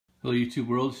Hello YouTube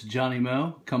world, it's Johnny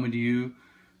Mow coming to you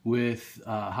with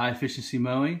high efficiency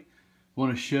mowing. I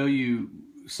want to show you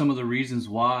some of the reasons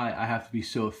why I have to be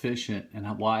so efficient and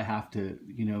why I have to,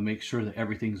 make sure that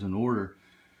everything's in order.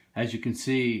 As you can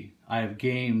see, I have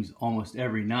games almost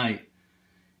every night,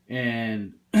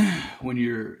 and when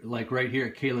you're like right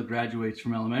here, Kayla graduates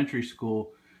from elementary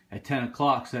school at 10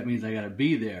 o'clock, so that means I got to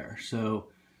be there. So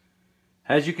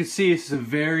as you can see, it's a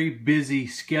very busy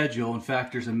schedule. In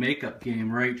fact, there's a makeup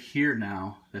game right here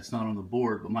now that's not on the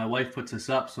board, but my wife puts this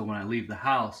up so when I leave the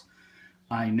house,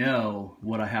 I know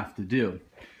what I have to do.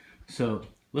 So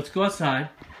let's go outside.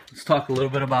 Let's talk a little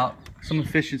bit about some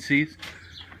efficiencies.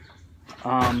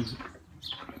 All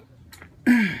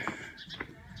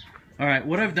right,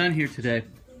 what I've done here today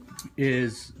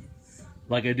is,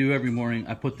 like I do every morning,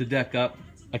 I put the deck up,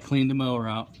 I clean the mower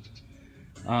out.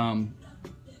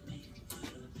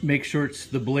 Make sure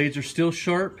the blades are still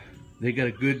sharp. They got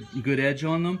a good edge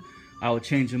on them. I will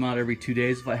change them out every 2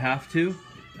 days if I have to.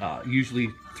 Usually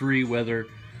 3, whether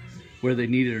they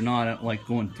need it or not. I don't like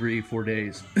going 3-4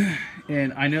 days.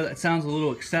 And I know that sounds a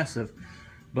little excessive,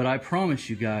 but I promise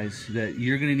you guys that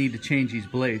you're going to need to change these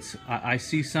blades. I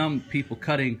see some people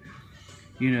cutting,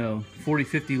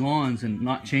 40-50 lawns and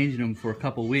not changing them for a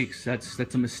couple weeks. That's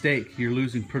a mistake. You're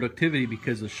losing productivity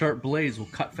because the sharp blades will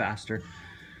cut faster.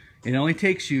 It only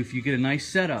takes you, if you get a nice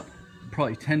setup,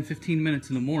 probably 10-15 minutes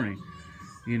in the morning.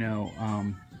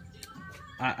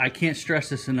 I can't stress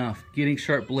this enough. Getting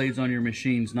sharp blades on your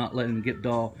machines, not letting them get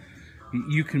dull,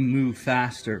 you can move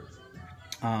faster.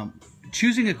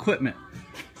 Choosing equipment.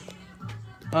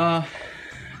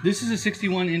 This is a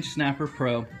 61-inch Snapper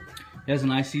Pro. It has an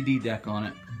ICD deck on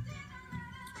it.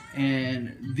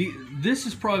 And this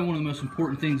is probably one of the most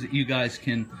important things that you guys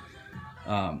can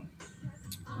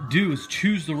do is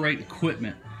choose the right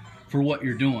equipment for what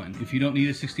you're doing. If you don't need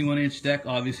a 61-inch deck,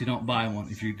 obviously don't buy one.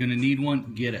 If you're going to need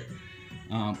one, get it.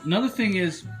 Another thing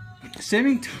is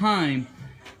saving time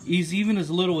is even as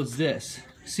little as this.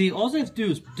 See, all I have to do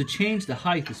is to change the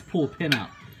height is pull a pin out.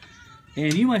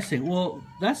 And you might say, well,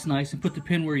 that's nice, and put the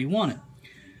pin where you want it.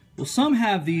 Well, some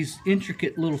have these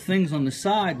intricate little things on the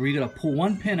side where you got to pull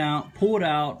one pin out, pull it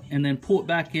out, and then pull it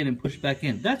back in and push back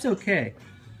in. That's okay.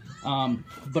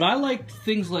 But I like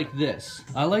things like this.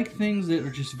 I like things that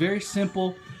are just very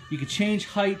simple. You can change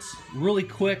heights really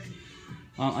quick.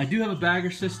 I do have a bagger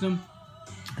system.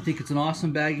 I think it's an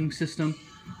awesome bagging system.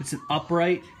 It's an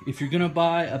upright. If you're gonna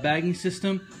buy a bagging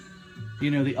system,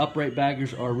 the upright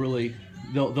baggers are really,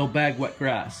 they'll bag wet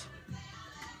grass.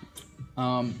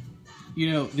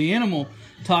 The animal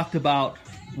talked about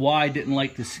why I didn't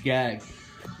like the Skag,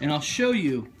 and I'll show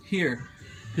you here,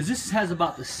 because this has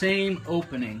about the same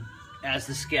opening as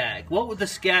the Skag. What the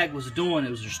Skag was doing,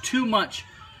 it was there's too much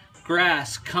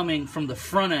grass coming from the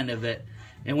front end of it,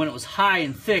 and when it was high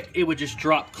and thick, it would just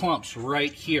drop clumps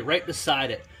right here, right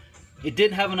beside it. It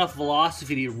didn't have enough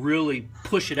velocity to really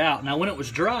push it out. Now when it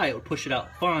was dry, it would push it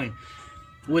out fine.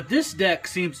 What this deck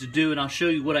seems to do, and I'll show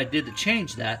you what I did to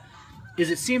change that,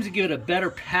 is it seems to give it a better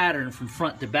pattern from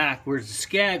front to back, whereas the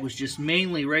Skag was just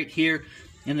mainly right here,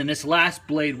 and then this last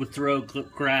blade would throw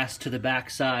grass to the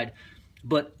back side.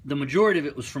 But the majority of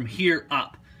it was from here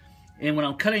up. And when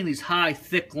I'm cutting these high,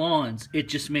 thick lawns, it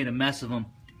just made a mess of them.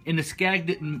 And the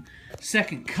Skag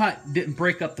second cut didn't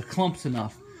break up the clumps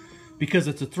enough because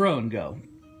it's a throw and go.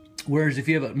 Whereas if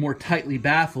you have it more tightly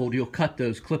baffled, you'll cut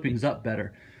those clippings up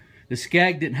better. The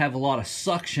Skag didn't have a lot of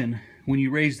suction when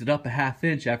you raised it up a ½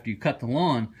 inch after you cut the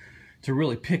lawn to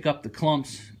really pick up the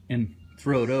clumps and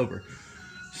throw it over.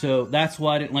 So that's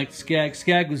why I didn't like the Skag.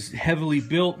 Skag was heavily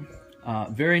built,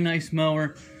 very nice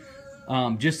mower.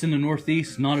 Just in the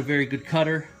Northeast, not a very good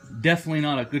cutter. Definitely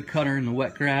not a good cutter in the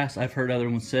wet grass. I've heard other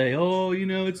ones say, oh,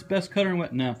 it's the best cutter in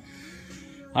wet. No.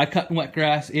 I cut in wet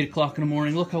grass, 8 o'clock in the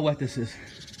morning. Look how wet this is.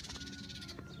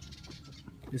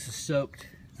 This is soaked.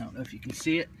 I don't know if you can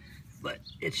see it, but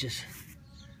it's just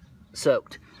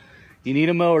soaked. You need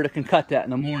a mower that can cut that in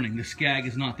the morning. The Skag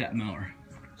is not that mower.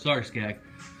 Sorry, Skag.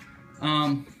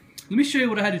 Let me show you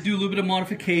what I had to do, a little bit of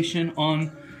modification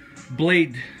on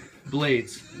blades.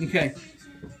 Okay,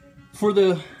 for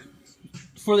the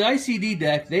ICD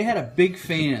deck, they had a big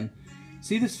fan.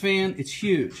 See this fan? It's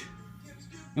huge.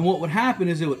 And what would happen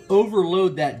is it would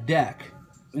overload that deck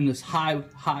in this high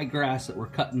grass that we're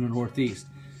cutting in the Northeast,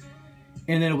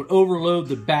 and then it would overload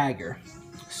the bagger.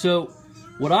 So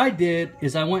what I did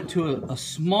is I went to a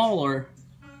smaller.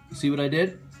 See what I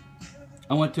did?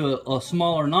 I went to a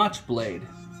smaller notch blade,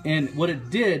 and what it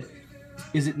did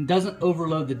is it doesn't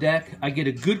overload the deck. I get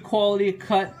a good quality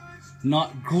cut,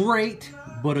 not great,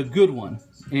 but a good one.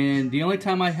 And the only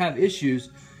time I have issues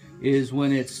is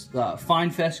when it's fine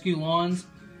fescue lawns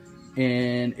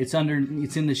and it's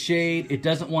in the shade. It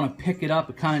doesn't want to pick it up.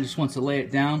 It kind of just wants to lay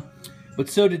it down. But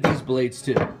so did these blades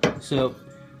too. So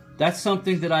that's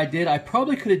something that I did. I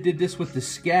probably could have did this with the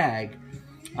Skag.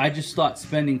 I just thought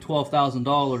spending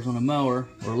 $12,000 on a mower,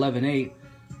 or 11.8,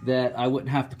 that I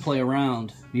wouldn't have to play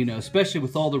around, you know, especially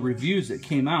with all the reviews that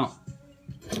came out.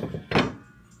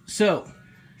 So,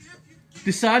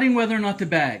 deciding whether or not to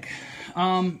bag.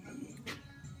 I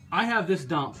have this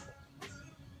dump,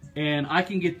 and I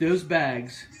can get those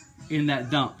bags in that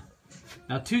dump.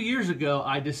 Now, 2 years ago,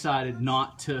 I decided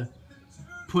not to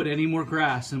put any more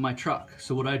grass in my truck.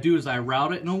 So what I do is I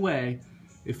route it in a way,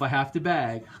 if I have to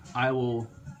bag,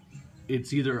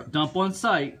 it's either a dump on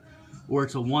site, or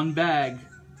it's a one bag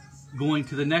going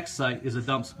to the next site is a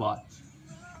dump spot.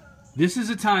 This is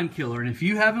a time killer, and if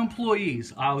you have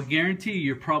employees, I will guarantee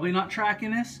you're probably not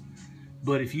tracking this,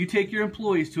 but if you take your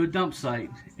employees to a dump site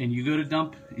and you go to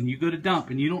dump and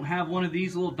you don't have one of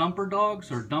these little dumper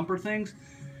dogs or dumper things,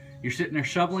 you're sitting there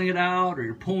shoveling it out, or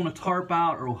you're pulling a tarp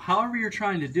out, or however you're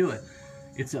trying to do it,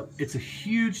 it's a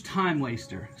huge time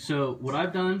waster. So what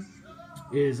I've done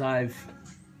is I've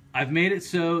made it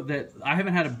so that I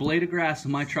haven't had a blade of grass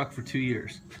in my truck for 2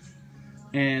 years.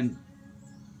 And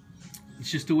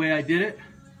it's just the way I did it.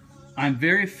 I'm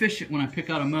very efficient when I pick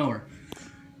out a mower.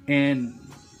 And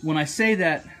when I say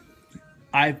that,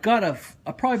 I've got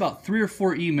probably about 3 or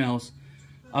 4 emails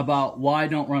about why I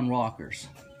don't run rockers.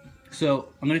 So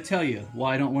I'm going to tell you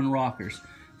why I don't run rockers.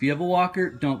 If you have a walker,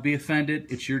 don't be offended.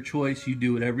 It's your choice. You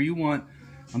do whatever you want.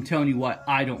 I'm telling you why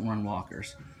I don't run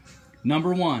walkers.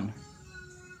 Number one,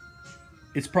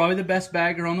 it's probably the best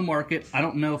bagger on the market. I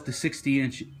don't know if the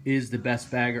 60-inch is the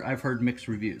best bagger. I've heard mixed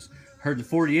reviews. Heard the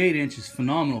 48-inch is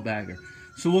phenomenal bagger.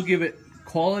 So we'll give it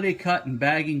quality cut and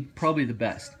bagging, probably the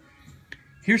best.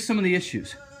 Here's some of the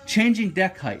issues. Changing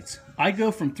deck heights. I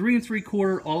go from 3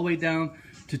 3/4 all the way down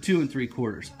to 2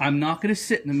 3/4. I'm not going to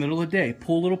sit in the middle of the day,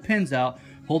 pull little pins out,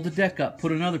 hold the deck up,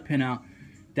 put another pin out.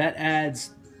 That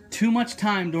adds too much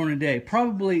time during the day.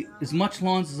 Probably as much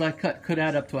lawns as I cut could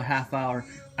add up to a half hour.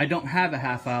 I don't have a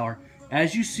half hour.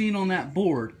 As you've seen on that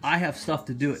board, I have stuff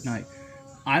to do at night.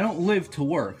 I don't live to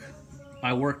work.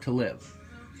 I work to live.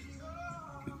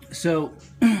 So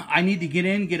I need to get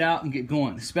in, get out, and get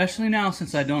going. Especially now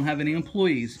since I don't have any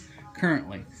employees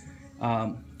currently.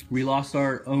 We lost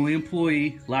our only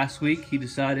employee last week. He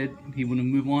decided he wanted to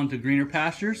move on to greener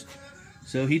pastures.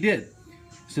 So he did.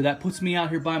 So that puts me out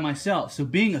here by myself. So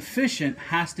being efficient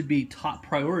has to be top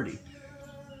priority.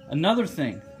 Another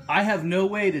thing, I have no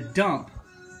way to dump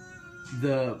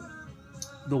the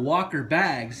walker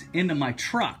bags into my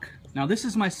truck. Now this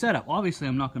is my setup. Obviously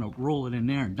I'm not going to roll it in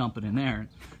there and dump it in there and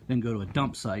then go to a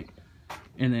dump site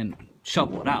and then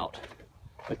shovel it out.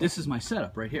 But this is my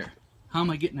setup right here. How am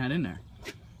I getting that in there?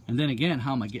 And then again,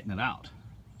 how am I getting it out?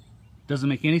 Doesn't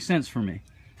make any sense for me.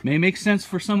 May make sense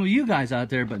for some of you guys out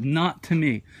there, but not to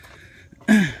me.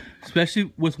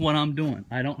 Especially with what I'm doing.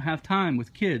 I don't have time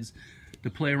with kids to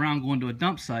play around going to a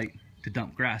dump site to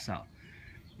dump grass out.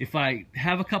 If I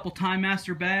have a couple Time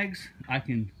Master bags, I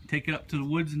can take it up to the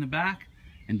woods in the back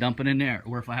and dump it in there.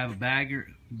 Or if I have a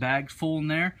bags full in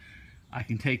there, I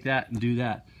can take that and do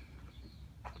that.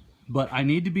 But I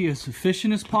need to be as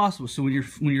efficient as possible. So when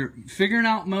you're figuring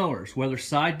out mowers, whether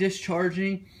side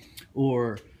discharging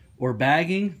or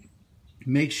bagging,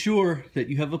 make sure that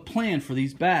you have a plan for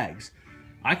these bags.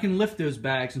 I can lift those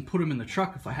bags and put them in the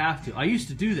truck if I have to. I used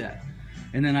to do that.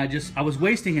 And then I was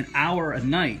wasting an hour a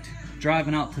night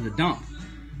driving out to the dump.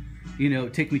 You know,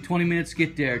 it'd take me 20 minutes to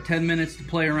get there, 10 minutes to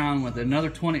play around with it, another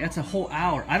 20. That's a whole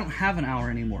hour. I don't have an hour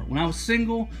anymore. When I was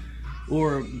single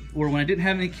or when I didn't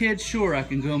have any kids, sure, I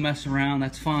can go mess around,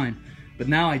 that's fine. But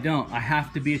now I don't. I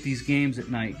have to be at these games at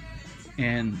night.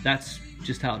 And that's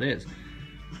just how it is.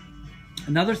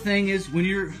 Another thing is when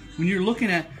you're looking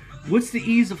at what's the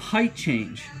ease of height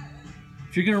change.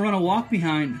 If you're going to run a walk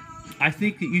behind, I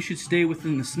think that you should stay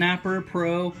within the Snapper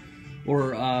Pro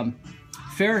or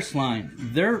Ferris line.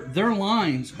 Their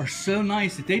lines are so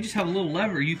nice that they just have a little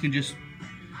lever you can just,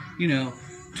 you know,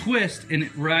 twist and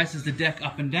it rises the deck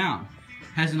up and down.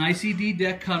 Has an ICD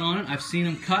deck cut on it. I've seen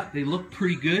them cut. They look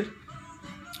pretty good.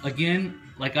 Again,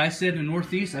 like I said, in the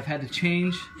Northeast, I've had to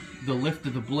change the lift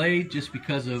of the blade just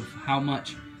because of how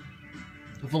much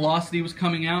the velocity was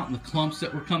coming out and the clumps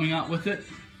that were coming out with it.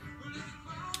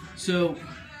 So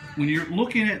when you're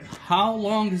looking at how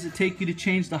long does it take you to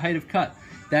change the height of cut,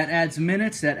 that adds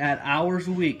minutes, that adds hours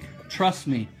a week. Trust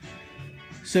me.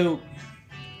 So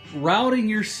routing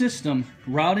your system,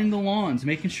 routing the lawns,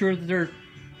 making sure that they're,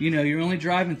 you know, you're only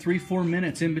driving 3-4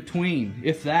 minutes in between,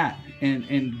 if that,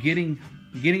 and getting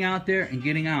out there and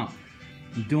getting out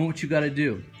and doing what you got to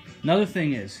do. Another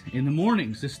thing is, in the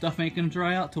mornings, this stuff ain't gonna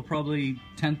dry out till probably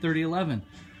 10:30, 11.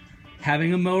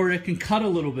 Having a mower that can cut a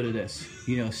little bit of this,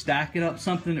 you know, stack it up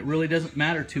something that really doesn't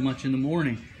matter too much in the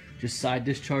morning, just side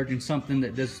discharging something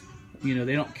that does, you know,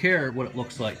 they don't care what it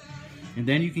looks like. And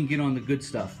then you can get on the good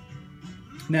stuff.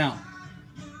 Now,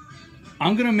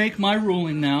 I'm gonna make my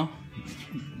ruling now.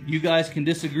 You guys can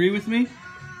disagree with me.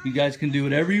 You guys can do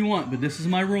whatever you want, but this is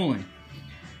my ruling.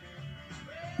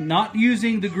 Not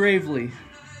using the Gravely.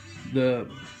 I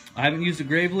haven't used a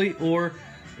Gravely or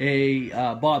a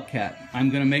Bobcat. I'm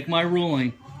going to make my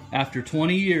ruling after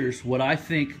 20 years what I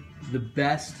think the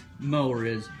best mower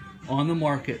is on the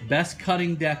market, best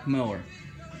cutting deck mower.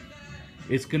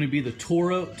 It's going to be the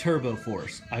Toro Turbo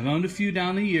Force. I've owned a few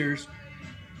down the years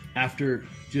after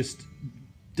just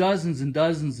dozens and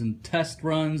dozens and test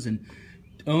runs and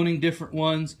owning different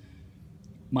ones.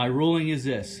 My ruling is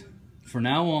this: for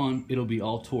now on, it'll be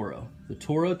all Toro. The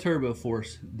Toro Turbo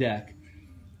Force deck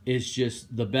is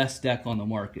just the best deck on the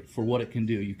market for what it can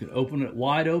do. You can open it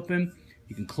wide open,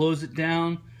 you can close it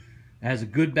down. It has a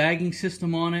good bagging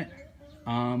system on it.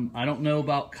 I don't know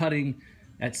about cutting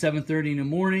at 7:30 in the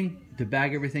morning to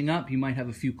bag everything up. You might have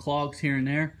a few clogs here and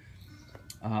there,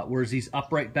 whereas these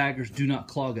upright baggers do not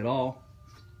clog at all.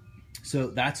 So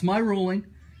that's my ruling.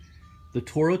 The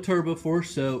Toro Turbo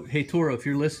Force. So hey Toro, if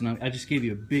you're listening, I just gave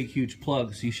you a big huge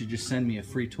plug, so you should just send me a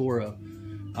free Toro.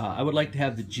 I would like to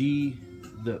have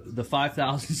the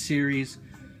 5000 series.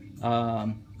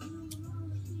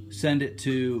 Send it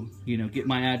to, you know, get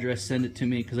my address, send it to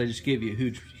me, because I just gave you a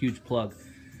huge plug.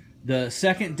 The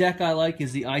second deck I like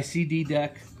is the ICD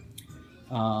deck,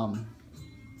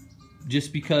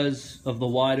 just because of the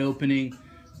wide opening.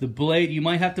 The blade, you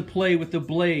might have to play with the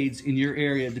blades in your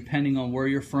area depending on where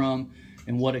you're from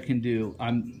and what it can do.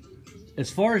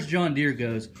 As far as John Deere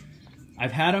goes,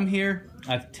 I've had them here,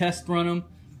 I've test run them.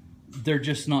 They're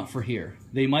just not for here.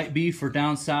 They might be for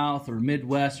down south or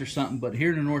Midwest or something, but here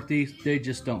in the Northeast, they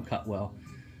just don't cut well.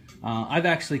 I've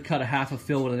actually cut a half a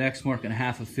fill with an Exmark and a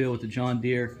half a fill with the John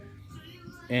Deere,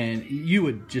 and you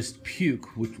would just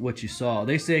puke with what you saw.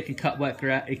 They say it can cut wet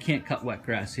grass. It can't cut wet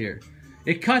grass here.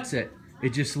 It cuts it. It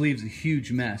just leaves a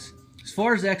huge mess. As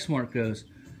far as Exmark goes,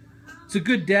 it's a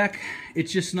good deck.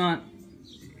 It's just not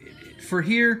for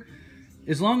here.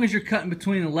 As long as you're cutting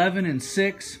between 11 and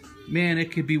 6, man,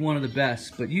 it could be one of the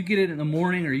best. But you get it in the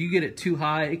morning or you get it too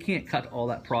high, it can't cut all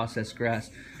that processed grass.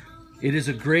 It is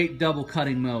a great double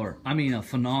cutting mower. I mean, a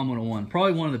phenomenal one.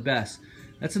 Probably one of the best.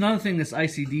 That's another thing this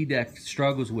ICD deck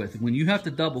struggles with. When you have to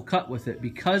double cut with it,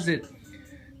 because it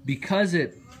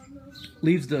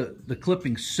leaves the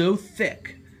clipping so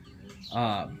thick,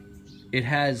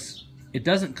 it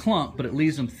doesn't clump, but it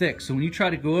leaves them thick. So when you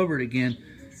try to go over it again,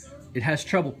 it has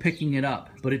trouble picking it up,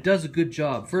 but it does a good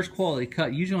job. First quality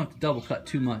cut. You usually don't have to double cut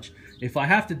too much. If I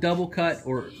have to double cut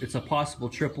or it's a possible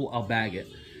triple, I'll bag it.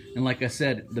 And like I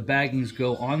said, the baggings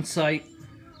go on site,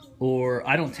 or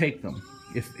I don't take them.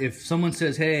 If someone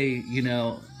says, hey, you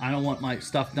know, I don't want my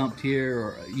stuff dumped here,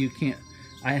 or you can't,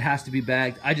 it has to be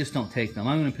bagged, I just don't take them.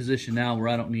 I'm in a position now where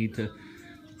I don't need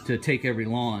to take every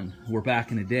lawn. Where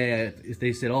back in the day, if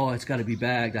they said, oh, it's got to be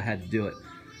bagged, I had to do it.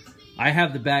 I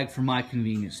have the bag for my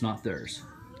convenience, not theirs.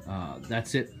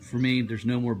 That's it for me. There's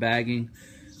no more bagging.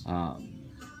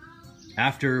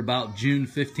 After about June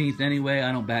 15th anyway,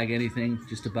 I don't bag anything,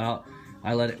 just about.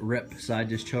 I let it rip, side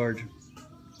discharge.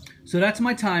 So that's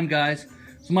my time, guys.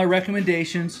 So my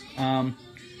recommendations.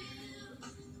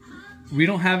 We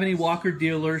don't have any Walker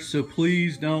dealers, so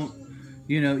please don't,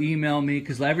 you know, email me,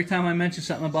 because every time I mention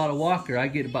something about a Walker, I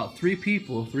get about 3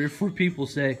 or 4 people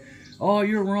say, oh,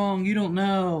 you're wrong, you don't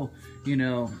know, you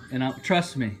know, and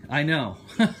trust me, I know.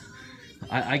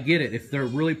 I get it. If they're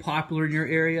really popular in your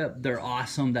area, they're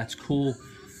awesome, that's cool.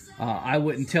 I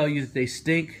wouldn't tell you that they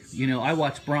stink. You know, I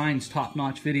watch Brian's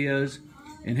top-notch videos,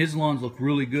 and his lawns look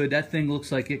really good. That thing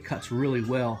looks like it cuts really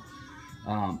well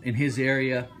in his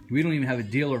area. We don't even have a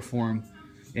dealer for him,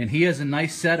 and he has a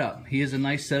nice setup. He has a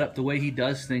nice setup the way he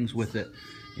does things with it,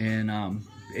 and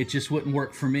it just wouldn't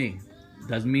work for me.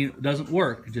 Doesn't mean it doesn't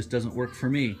work, it just doesn't work for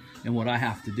me and what I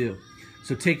have to do.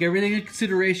 So take everything into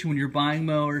consideration when you're buying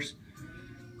mowers.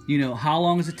 You know, how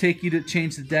long does it take you to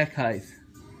change the deck height?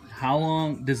 How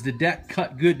long does the deck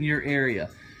cut good in your area?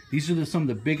 These are some of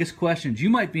the biggest questions. You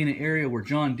might be in an area where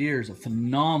John Deere is a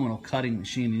phenomenal cutting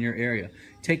machine in your area.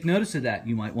 Take notice of that.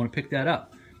 You might want to pick that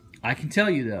up. I can tell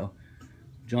you though,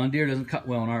 John Deere doesn't cut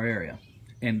well in our area,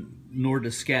 and nor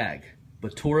does Skag.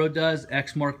 But Toro does,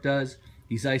 Exmark does.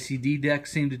 These ICD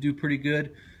decks seem to do pretty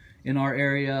good in our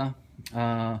area.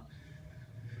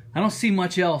 I don't see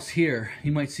much else here.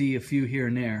 You might see a few here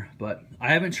and there, but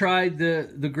I haven't tried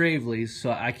the Gravely's,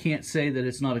 so I can't say that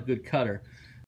it's not a good cutter.